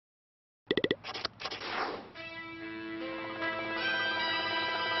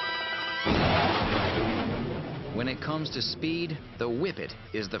When it comes to speed, the Whippet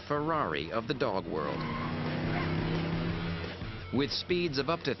is the Ferrari of the dog world. With speeds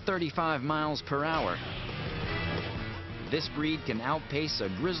of up to 35 miles per hour, this breed can outpace a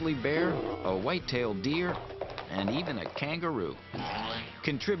grizzly bear, a white-tailed deer, and even a kangaroo.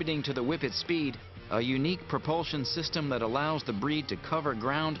 Contributing to the Whippet's speed, a unique propulsion system that allows the breed to cover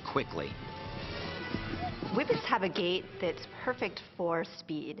ground quickly. Whippets have a gait that's perfect for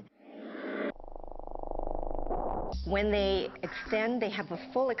speed. When they extend, they have a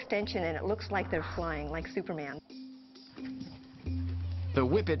full extension and it looks like they're flying, like Superman. The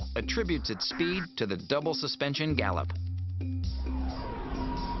Whippet attributes its speed to the double suspension gallop.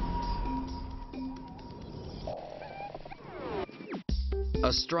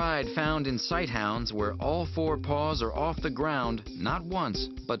 A stride found in sighthounds where all four paws are off the ground not once,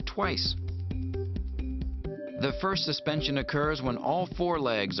 but twice. The first suspension occurs when all four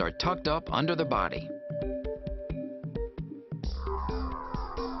legs are tucked up under the body.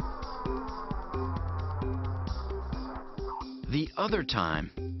 The other time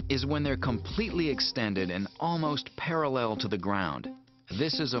is when they're completely extended and almost parallel to the ground.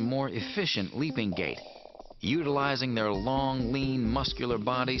 This is a more efficient leaping gait, utilizing their long, lean, muscular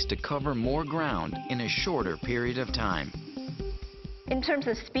bodies to cover more ground in a shorter period of time. In terms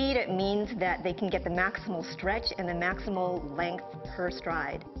of speed, it means that they can get the maximal stretch and the maximal length per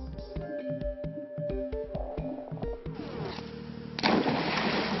stride.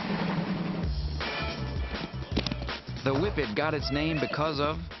 The Whippet got its name because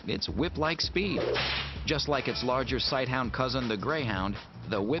of its whip-like speed. Just like its larger sighthound cousin, the Greyhound,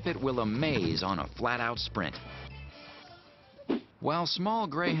 the Whippet will amaze on a flat-out sprint. While small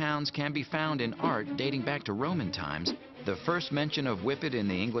greyhounds can be found in art dating back to Roman times, the first mention of Whippet in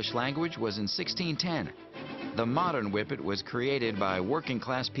the English language was in 1610. The modern Whippet was created by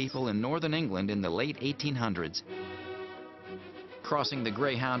working-class people in northern England in the late 1800s. Crossing the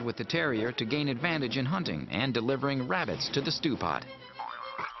Greyhound with the Terrier to gain advantage in hunting and delivering rabbits to the stew pot.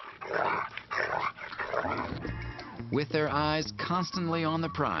 With their eyes constantly on the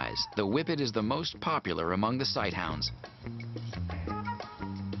prize, the Whippet is the most popular among the sighthounds.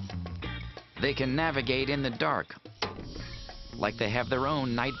 They can navigate in the dark, like they have their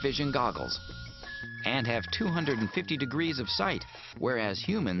own night vision goggles, and have 250 degrees of sight, whereas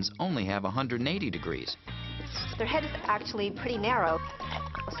humans only have 180 degrees. Their head is actually pretty narrow,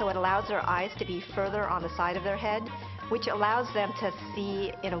 so it allows their eyes to be further on the side of their head, which allows them to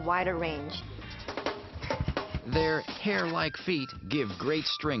see in a wider range. Their hair-like feet give great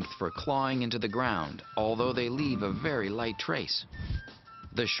strength for clawing into the ground, although they leave a very light trace.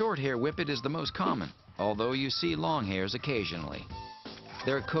 The short-hair Whippet is the most common, although you see long hairs occasionally.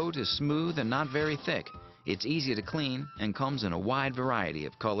 Their coat is smooth and not very thick. It's easy to clean and comes in a wide variety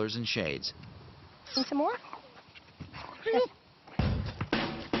of colors and shades. Need some more?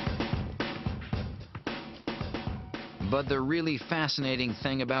 But the really fascinating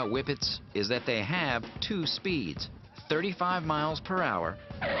thing about Whippets is that they have two speeds, 35 miles per hour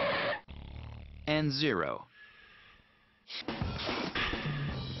and 0.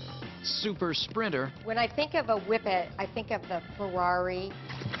 Super Sprinter. When I think of a Whippet, I think of the Ferrari.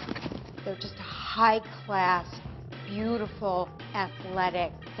 They're just a high-class, beautiful,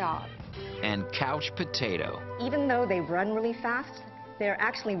 athletic dog. And Couch Potato. Even though they run really fast, they're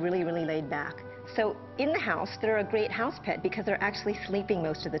actually really, really laid back. So in the house, they're a great house pet because they're actually sleeping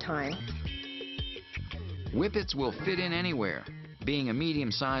most of the time. Whippets will fit in anywhere. Being a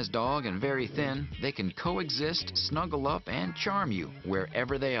medium-sized dog and very thin, they can coexist, snuggle up, and charm you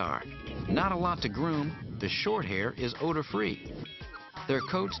wherever they are. Not a lot to groom, the short hair is odor-free. Their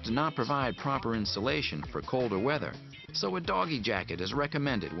coats do not provide proper insulation for colder weather, so a doggy jacket is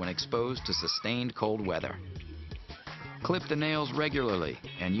recommended when exposed to sustained cold weather. Clip the nails regularly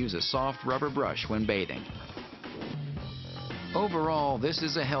and use a soft rubber brush when bathing. Overall, this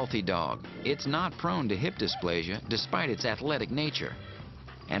is a healthy dog. It's not prone to hip dysplasia despite its athletic nature.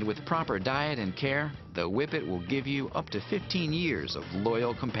 And with proper diet and care, the Whippet will give you up to 15 years of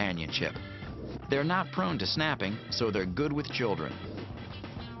loyal companionship. They're not prone to snapping, so they're good with children.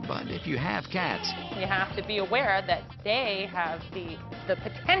 But if you have cats, you have to be aware that they have the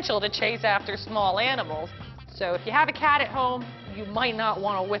potential to chase after small animals. So if you have a cat at home, you might not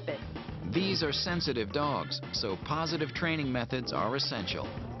want to whip it. These are sensitive dogs, so positive training methods are essential.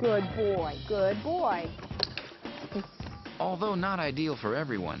 Good boy, good boy. Although not ideal for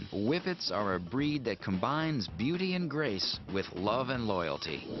everyone, Whippets are a breed that combines beauty and grace with love and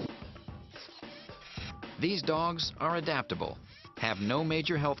loyalty. These dogs are adaptable, have no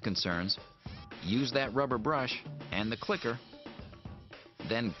major health concerns, use that rubber brush and the clicker,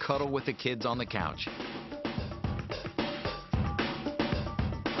 then cuddle with the kids on the couch.